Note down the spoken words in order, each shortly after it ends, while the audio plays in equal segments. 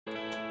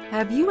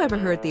Have you ever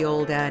heard the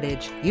old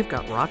adage, you've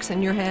got rocks in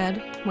your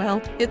head?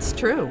 Well, it's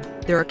true.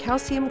 There are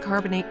calcium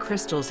carbonate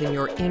crystals in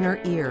your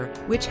inner ear,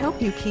 which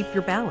help you keep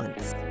your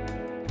balance.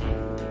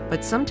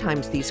 But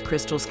sometimes these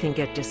crystals can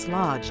get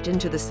dislodged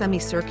into the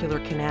semicircular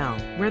canal,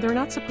 where they're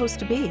not supposed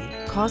to be,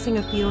 causing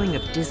a feeling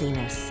of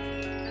dizziness.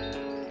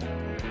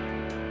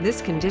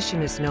 This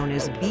condition is known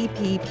as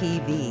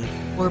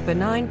BPPV, or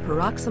benign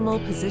paroxysmal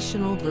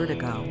positional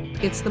vertigo.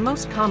 It's the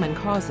most common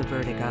cause of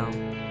vertigo.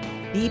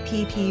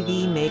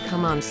 BPPV may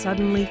come on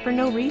suddenly for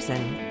no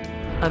reason.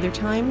 Other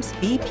times,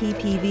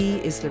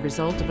 BPPV is the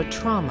result of a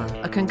trauma,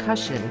 a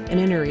concussion, an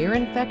inner ear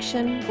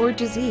infection, or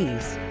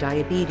disease,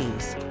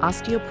 diabetes,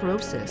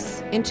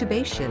 osteoporosis,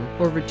 intubation,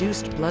 or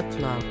reduced blood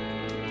flow.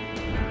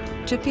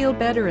 To feel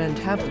better and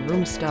have the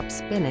room stop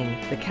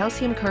spinning, the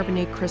calcium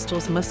carbonate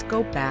crystals must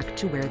go back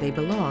to where they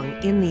belong,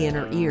 in the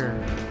inner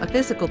ear. A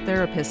physical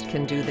therapist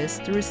can do this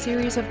through a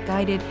series of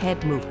guided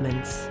head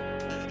movements.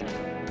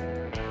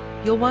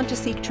 You'll want to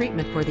seek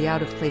treatment for the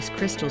out-of-place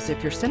crystals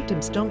if your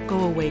symptoms don't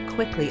go away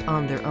quickly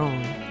on their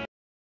own.